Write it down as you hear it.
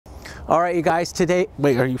All right, you guys, today,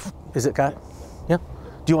 wait, is it got, yeah?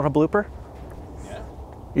 Do you want a blooper? Yeah.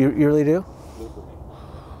 You really do?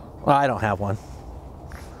 Blooper. Well, I don't have one.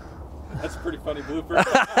 That's a pretty funny blooper.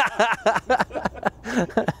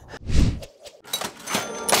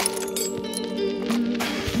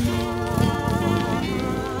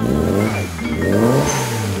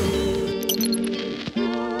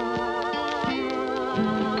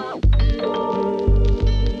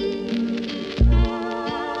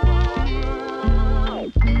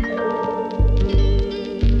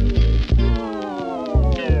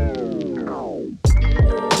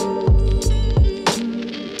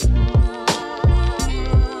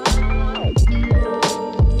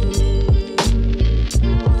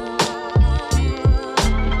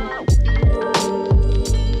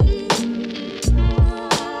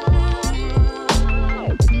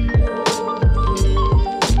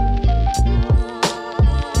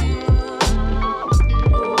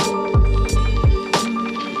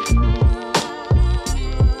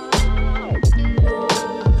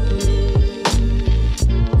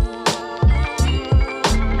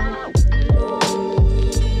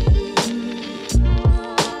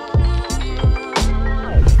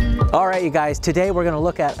 All right, you guys, today we're going to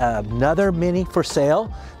look at another Mini for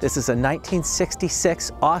sale. This is a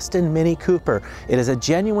 1966 Austin Mini Cooper. It is a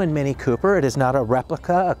genuine Mini Cooper. It is not a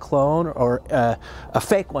replica, a clone, or a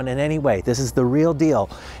fake one in any way. This is the real deal.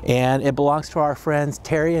 And it belongs to our friends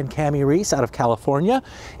Terry and Cammie Reese out of California.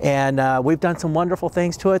 And we've done some wonderful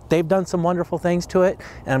things to it. They've done some wonderful things to it.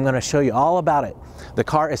 And I'm going to show you all about it. The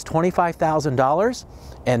car is $25,000.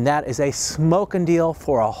 And that is a smoking deal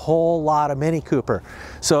for a whole lot of Mini Cooper.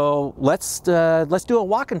 So let's do a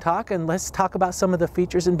walk and talk, and let's talk about some of the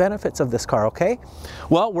features and benefits of this car, okay?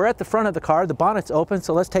 Well, we're at the front of the car. The bonnet's open,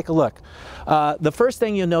 so let's take a look. The first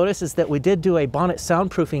thing you'll notice is that we did do a bonnet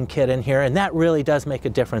soundproofing kit in here, and that really does make a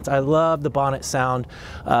difference. I love the bonnet sound.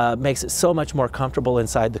 Makes it so much more comfortable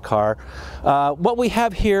inside the car. What we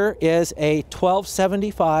have here is a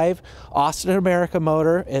 1275 Austin America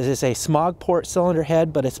motor. It is a smog port cylinder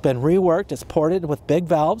head, but it's been reworked. It's ported with big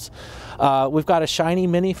valves. We've got a shiny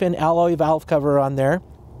mini fin alloy valve cover on there.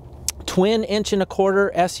 Twin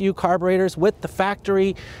 1.25" SU carburetors with the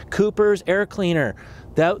factory Cooper's air cleaner.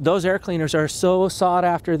 Those air cleaners are so sought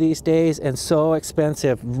after these days and so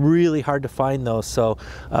expensive. Really hard to find those. So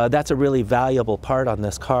that's a really valuable part on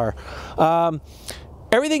this car.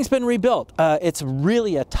 Everything's been rebuilt. It's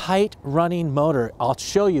really a tight running motor. I'll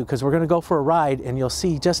show you because we're going to go for a ride and you'll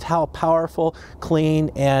see just how powerful,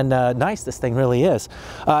 clean, and nice this thing really is.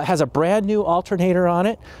 It has a brand new alternator on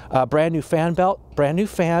it, brand new fan belt, brand new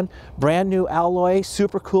fan, brand new alloy,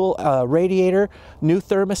 super cool radiator, new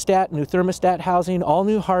thermostat housing, all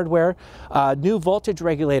new hardware, new voltage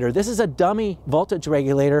regulator. This is a dummy voltage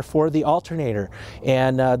regulator for the alternator,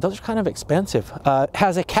 and those are kind of expensive.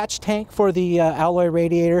 Has a catch tank for the alloy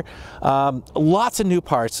radiator, lots of new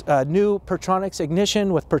parts, new Pertronix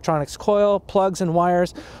ignition with Pertronix coil, plugs and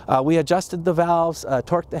wires. We adjusted the valves,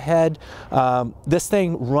 torqued the head. This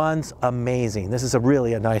thing runs amazing. This is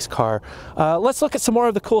really a nice car. Let's look at some more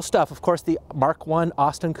of the cool stuff. Of course, the Mark I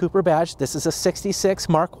Austin Cooper badge. This is a 66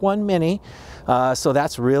 Mark I Mini, so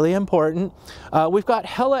that's really important. We've got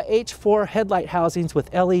hella H4 headlight housings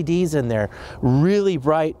with LEDs in there, really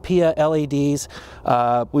bright PIA LEDs.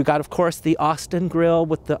 We've got, of course, the Austin grille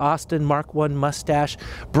with the Austin Mark I mustache,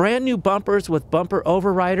 brand new bumpers with bumper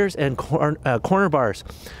overriders and corner bars.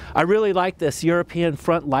 I really like this European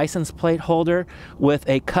front license plate holder with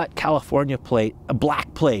a cut California plate, a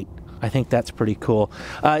black plate. I think that's pretty cool.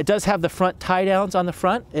 It does have the front tie downs on the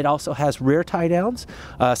front. It also has rear tie downs,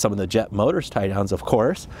 some of the Jet Motors tie downs, of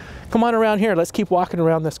course. Come on around here. Let's keep walking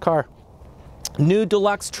around this car. New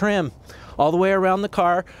deluxe trim all the way around the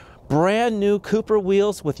car. Brand new Cooper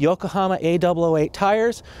wheels with Yokohama A008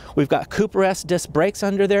 tires. We've got Cooper S disc brakes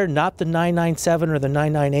under there, not the 997 or the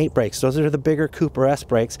 998 brakes. Those are the bigger Cooper S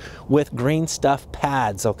brakes with green stuff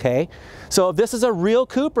pads, okay? So this is a real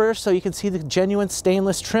Cooper, so you can see the genuine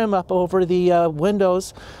stainless trim up over the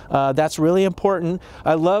windows. That's really important.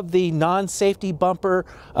 I love the non-safety bumper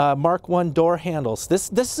Mark I door handles. This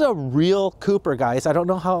is a real Cooper, guys. I don't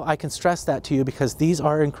know how I can stress that to you because these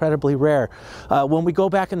are incredibly rare. When we go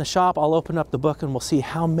back in the shop, I'll open up the book and we'll see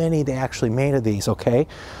how many they actually made of these, okay?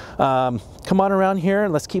 Come on around here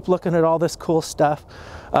and let's keep looking at all this cool stuff.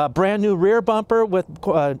 Brand new rear bumper with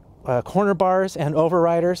corner bars and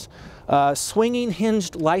overriders. Swinging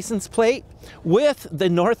hinged license plate with the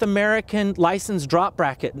North American license drop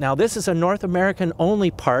bracket. Now this is a North American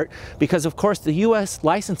only part because of course the US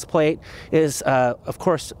license plate is of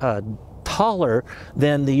course taller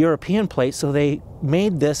than the European plate, so they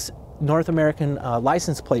made this North American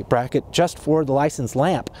license plate bracket just for the license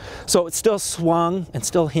lamp. So it's still swung and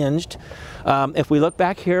still hinged. If we look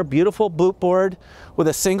back here, beautiful boot board with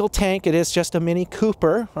a single tank. It is just a Mini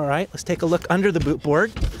Cooper. All right, let's take a look under the boot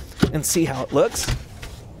board and see how it looks.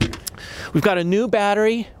 We've got a new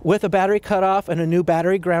battery with a battery cutoff and a new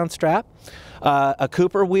battery ground strap. A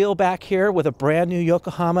Cooper wheel back here with a brand new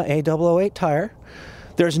Yokohama A008 tire.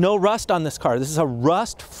 There's no rust on this car. This is a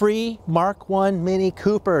rust-free Mark I Mini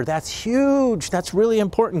Cooper. That's huge. That's really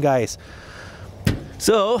important, guys.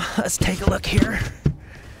 So let's take a look here.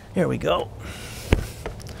 Here we go.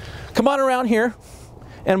 Come on around here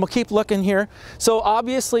and we'll keep looking here. So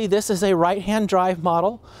obviously this is a right-hand drive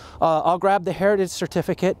model. I'll grab the heritage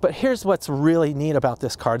certificate, but here's what's really neat about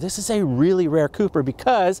this car. This is a really rare Cooper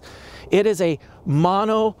because it is a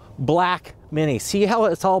mono black Mini. See how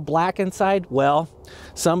it's all black inside? Well,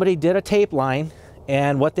 somebody did a tape line,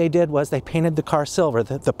 and what they did was they painted the car silver.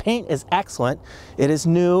 The paint is excellent. It is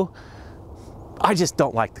new. I just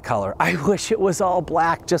don't like the color. I wish it was all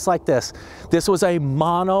black, just like this. This was a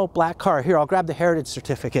mono black car. Here, I'll grab the heritage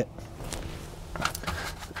certificate.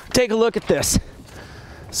 Take a look at this.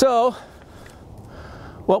 So,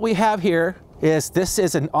 what we have here is, this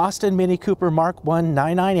is an Austin Mini Cooper Mark I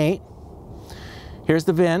 998. Here's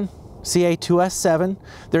the VIN, CA2S7.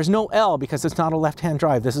 There's no L because it's not a left-hand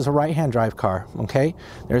drive. This is a right-hand drive car, okay?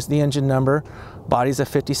 There's the engine number. Body's a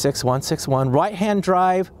 56161. Right-hand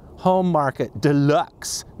drive, home market,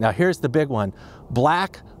 deluxe. Now here's the big one,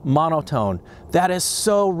 black monotone. That is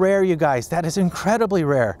so rare, you guys. That is incredibly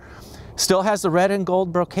rare. Still has the red and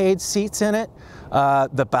gold brocade seats in it.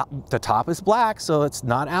 The top is black, so it's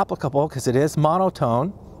not applicable because it is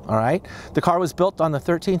monotone. All right. The car was built on the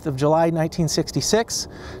 13th of July, 1966,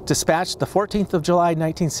 dispatched the 14th of July,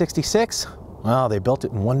 1966. Wow, they built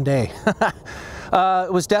it in one day.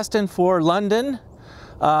 It was destined for London.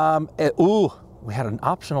 Ooh, we had an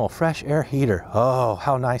optional fresh air heater. Oh,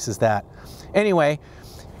 how nice is that? Anyway,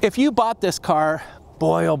 if you bought this car,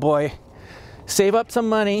 boy, oh boy, save up some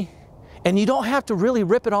money, and you don't have to really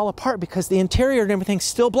rip it all apart because the interior and everything's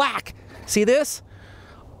still black. See this?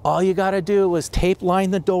 All you gotta do is tape line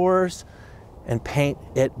the doors and paint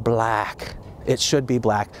it black. It should be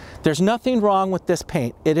black. There's nothing wrong with this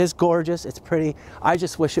paint. It is gorgeous, it's pretty. I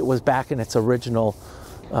just wish it was back in its original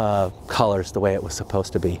colors, the way it was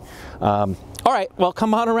supposed to be. All right, well,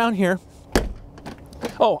 come on around here.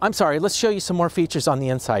 Oh, I'm sorry, let's show you some more features on the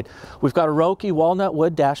inside. We've got a Roki walnut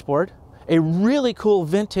wood dashboard, a really cool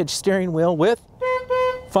vintage steering wheel with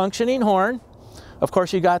functioning horn. Of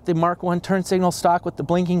course, you got the Mark I turn signal stock with the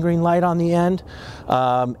blinking green light on the end,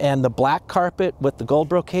 and the black carpet with the gold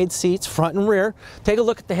brocade seats, front and rear. Take a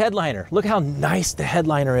look at the headliner. Look how nice the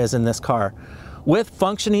headliner is in this car. With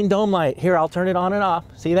functioning dome light. Here, I'll turn it on and off.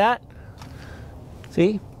 See that?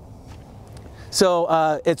 See?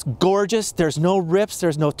 So it's gorgeous. There's no rips,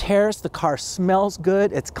 there's no tears. The car smells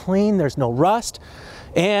good, it's clean, there's no rust.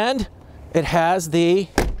 And it has the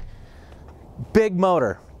big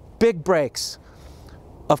motor, big brakes.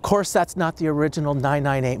 Of course, that's not the original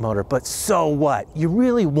 998 motor, but so what? You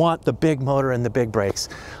really want the big motor and the big brakes.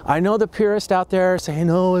 I know the purists out there saying,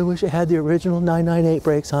 oh, I wish it had the original 998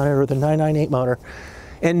 brakes on it or the 998 motor.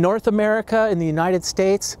 In North America, in the United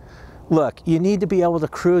States, look, you need to be able to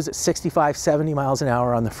cruise at 65, 70 miles an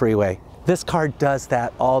hour on the freeway. This car does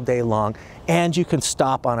that all day long, and you can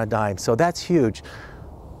stop on a dime, so that's huge.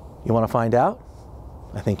 You want to find out?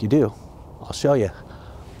 I think you do. I'll show you.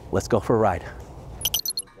 Let's go for a ride.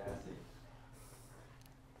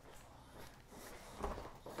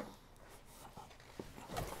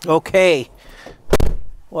 Okay,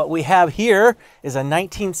 what we have here is a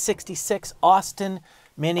 1966 Austin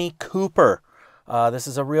Mini Cooper. This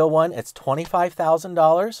is a real one. It's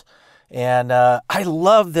 $25,000, and I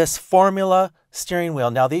love this Formula steering wheel.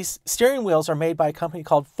 Now, these steering wheels are made by a company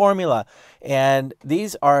called Formula, and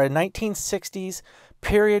these are a 1960s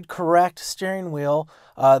period correct steering wheel.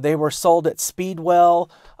 They were sold at Speedwell.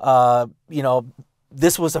 You know,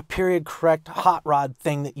 this was a period correct hot rod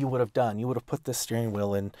thing that you would have done. You would have put this steering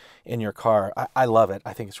wheel in your car. I love it.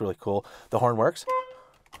 I think it's really cool. The horn works.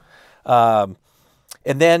 And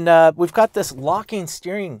then we've got this locking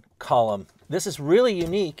steering column. This is really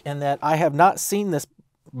unique in that I have not seen this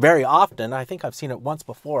very often. I think I've seen it once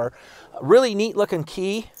before. A really neat looking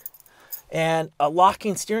key and a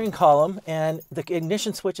locking steering column, and the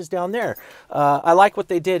ignition switch is down there. I like what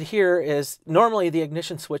they did here is normally the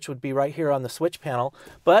ignition switch would be right here on the switch panel,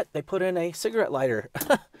 but they put in a cigarette lighter.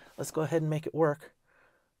 Let's go ahead and make it work.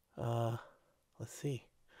 Let's see.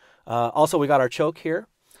 Also, we got our choke here,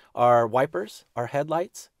 our wipers, our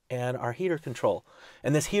headlights, and our heater control.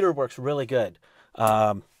 And this heater works really good.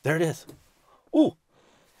 There it is. Ooh,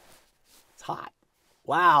 it's hot.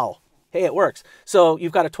 Wow. Hey, it works. So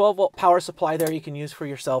you've got a 12-volt power supply there you can use for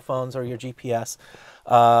your cell phones or your GPS.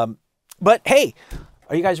 But hey,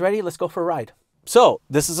 are you guys ready? Let's go for a ride. So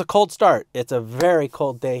this is a cold start. It's a very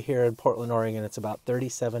cold day here in Portland, Oregon. It's about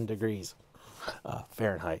 37 degrees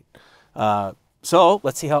Fahrenheit. So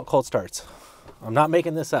let's see how it cold starts. I'm not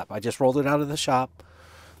making this up. I just rolled it out of the shop,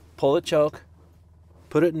 pull the choke,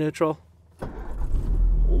 put it in neutral.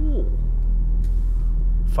 Ooh,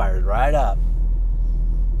 fired right up.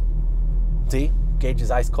 See, gauge is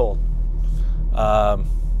ice cold. Got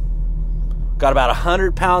about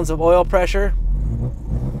 100 pounds of oil pressure.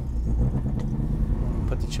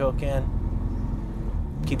 Put the choke in.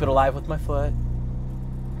 Keep it alive with my foot.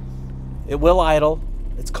 It will idle.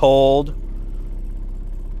 It's cold.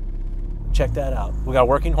 Check that out. We got a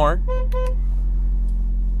working horn.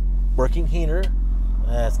 Working heater.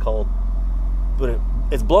 It's cold. But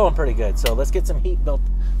it's blowing pretty good. So let's get some heat built.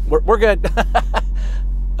 We're good.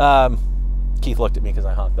 Keith looked at me because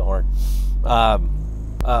I honked the horn.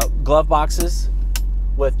 Glove boxes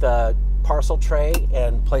with parcel tray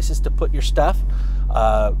and places to put your stuff.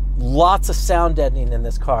 Lots of sound deadening in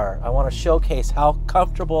this car. I want to showcase how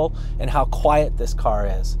comfortable and how quiet this car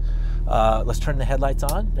is. Let's turn the headlights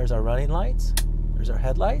on. There's our running lights. There's our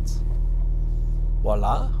headlights.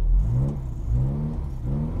 Voila.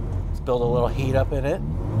 Let's build a little heat up in it.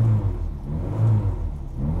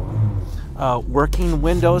 Working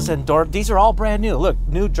windows and door. These are all brand new. Look,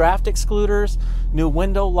 new draft excluders, new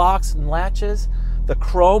window locks and latches. The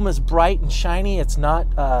chrome is bright and shiny. It's not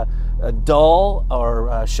dull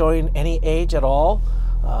or showing any age at all.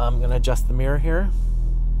 I'm going to adjust the mirror here.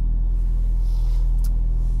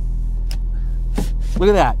 Look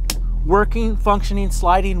at that. Working, functioning,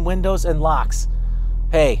 sliding windows and locks.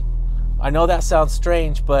 Hey, I know that sounds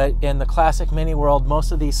strange, but in the classic Mini world,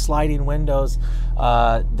 most of these sliding windows,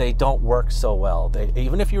 they don't work so well.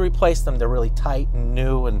 Even if you replace them, they're really tight and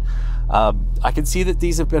new. And I can see that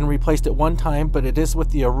these have been replaced at one time, but it is with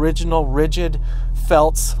the original rigid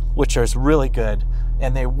felts, which is really good,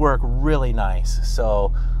 and they work really nice.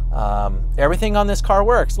 So everything on this car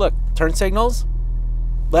works. Look, turn signals,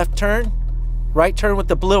 left turn, right turn with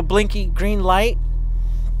the little blinky green light.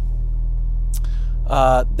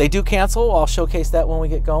 They do cancel. I'll showcase that when we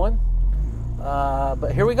get going.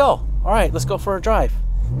 But here we go. All right, let's go for a drive.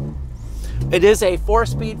 It is a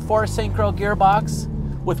 4-speed, 4-synchro gearbox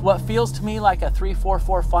with what feels to me like a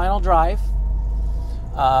 3/4/4 final drive.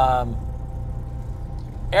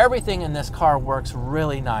 Everything in this car works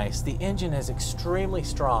really nice. The engine is extremely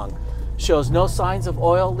strong. Shows no signs of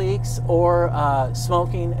oil leaks or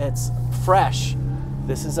smoking. It's fresh.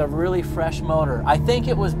 This is a really fresh motor. I think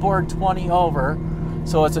it was bored 20 over,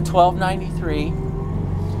 so it's a 1293.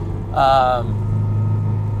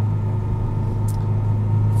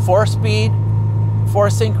 4-speed,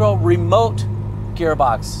 4-synchro remote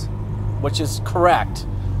gearbox, which is correct.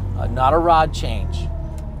 Not a rod change.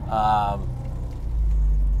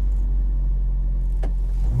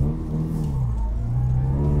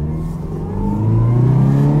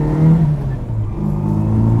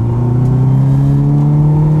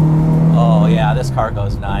 Oh yeah, this car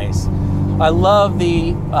goes nice. I love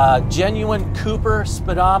the genuine Cooper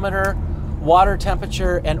speedometer, water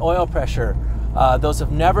temperature, and oil pressure. Those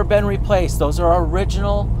have never been replaced. Those are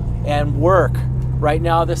original and work. Right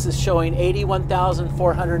now this is showing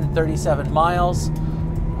 81,437 miles.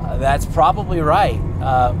 That's probably right.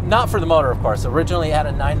 Not for the motor, of course. Originally it had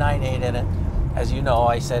a 998 in it. As you know,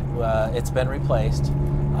 I said it's been replaced,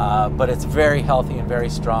 but it's very healthy and very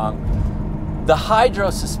strong. The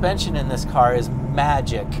hydro suspension in this car is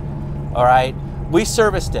magic. All right, we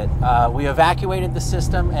serviced it. We evacuated the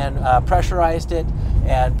system and pressurized it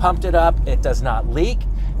and pumped it up. It does not leak.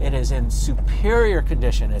 It is in superior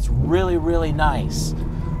condition. It's really, really nice.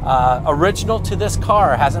 Original to this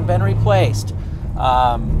car, hasn't been replaced.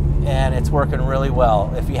 And it's working really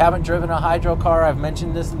well. If you haven't driven a hydro car, I've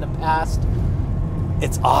mentioned this in the past,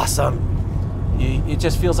 it's awesome. It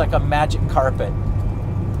just feels like a magic carpet.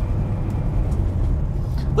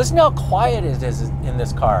 Listen to how quiet it is in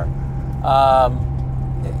this car.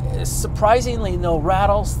 Surprisingly, no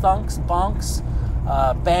rattles, thunks, bonks,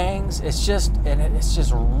 bangs. It's just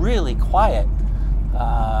really quiet.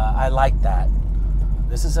 I like that.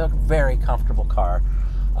 This is a very comfortable car.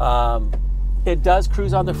 It does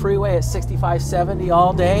cruise on the freeway at 65, 70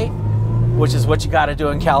 all day, which is what you got to do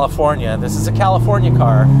in California. This is a California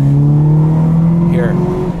car. Here.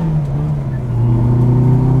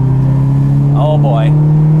 Oh boy.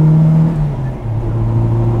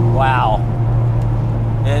 Wow.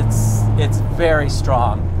 It's very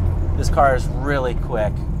strong. This car is really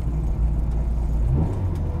quick.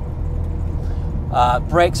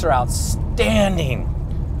 Brakes are outstanding.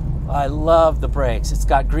 I love the brakes. It's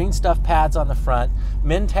got green stuff pads on the front,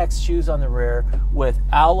 Mintex shoes on the rear with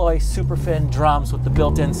alloy superfin drums with the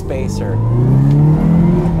built-in spacer.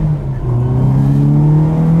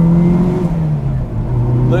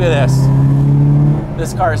 Look at this.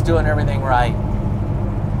 This car is doing everything right.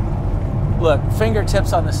 Look,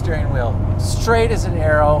 fingertips on the steering wheel, straight as an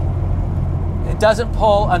arrow. It doesn't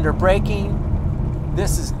pull under braking.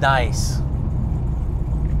 This is nice.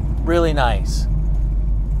 Really nice.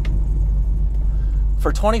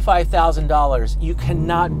 For $25,000, you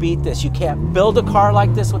cannot beat this. You can't build a car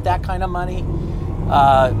like this with that kind of money.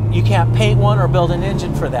 You can't paint one or build an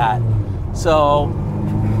engine for that. So,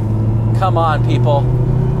 come on, people.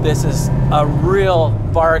 This is a real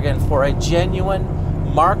bargain for a genuine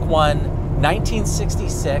Mark I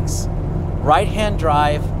 1966 right-hand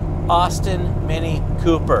drive Austin Mini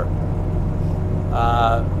Cooper.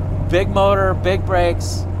 Big motor, big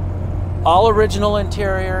brakes, all original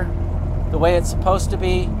interior, the way it's supposed to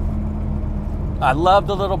be. I love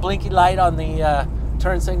the little blinky light on the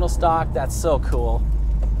turn signal stock. That's so cool.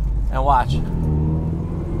 And watch.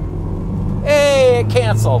 Hey, it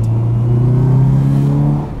canceled.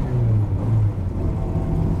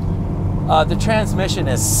 The transmission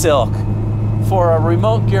is silk. For a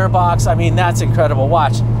remote gearbox, I mean, that's incredible.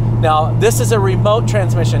 Watch. Now, this is a remote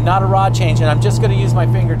transmission, not a rod change, and I'm just going to use my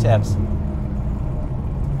fingertips.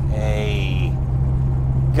 Hey.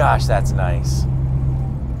 Gosh, that's nice.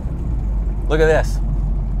 Look at this.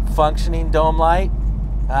 Functioning dome light.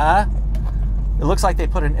 Huh? It looks like they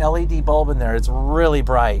put an LED bulb in there. It's really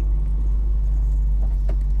bright.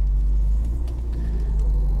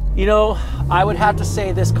 You know, I would have to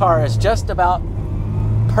say this car is just about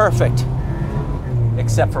perfect,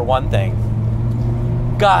 except for one thing.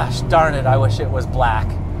 Gosh darn it, I wish it was black.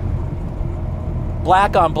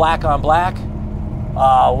 Black on black on black.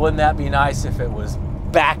 Oh, wouldn't that be nice if it was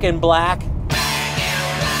back in black?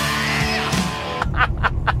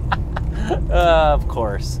 Of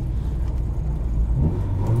course.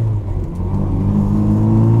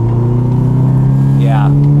 Yeah,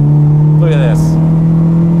 look at this.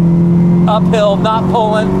 Uphill, not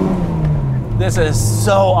pulling. This is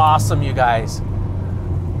so awesome, you guys.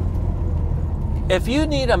 If you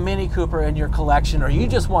need a Mini Cooper in your collection, or you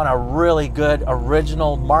just want a really good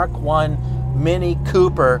original Mark I Mini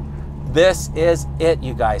Cooper, this is it,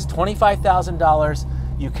 you guys. $25,000,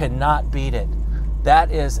 you cannot beat it.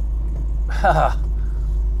 That is,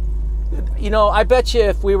 you know, I bet you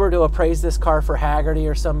if we were to appraise this car for Haggerty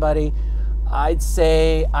or somebody, I'd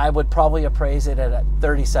say I would probably appraise it at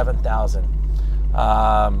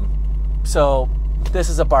 $37,000. So this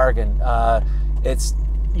is a bargain. It's,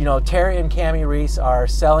 you know, Terry and Cammie Reese are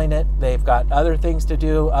selling it. They've got other things to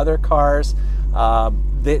do, other cars.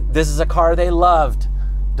 This is a car they loved.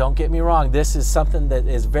 Don't get me wrong. This is something that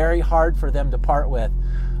is very hard for them to part with.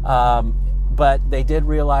 But they did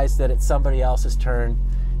realize that it's somebody else's turn,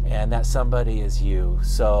 and that somebody is you.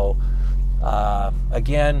 So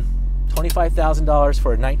again, $25,000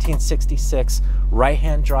 for a 1966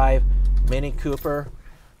 right-hand drive Mini Cooper.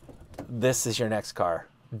 This is your next car.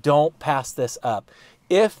 Don't pass this up.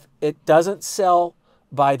 If it doesn't sell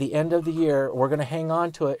by the end of the year, we're going to hang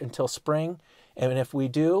on to it until spring. And if we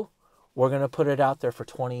do, we're going to put it out there for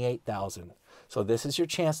 $28,000. So this is your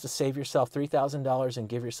chance to save yourself $3,000 and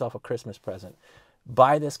give yourself a Christmas present.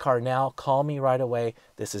 Buy this car now. Call me right away.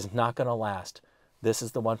 This is not going to last. This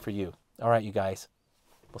is the one for you. All right, you guys.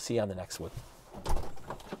 We'll see you on the next one.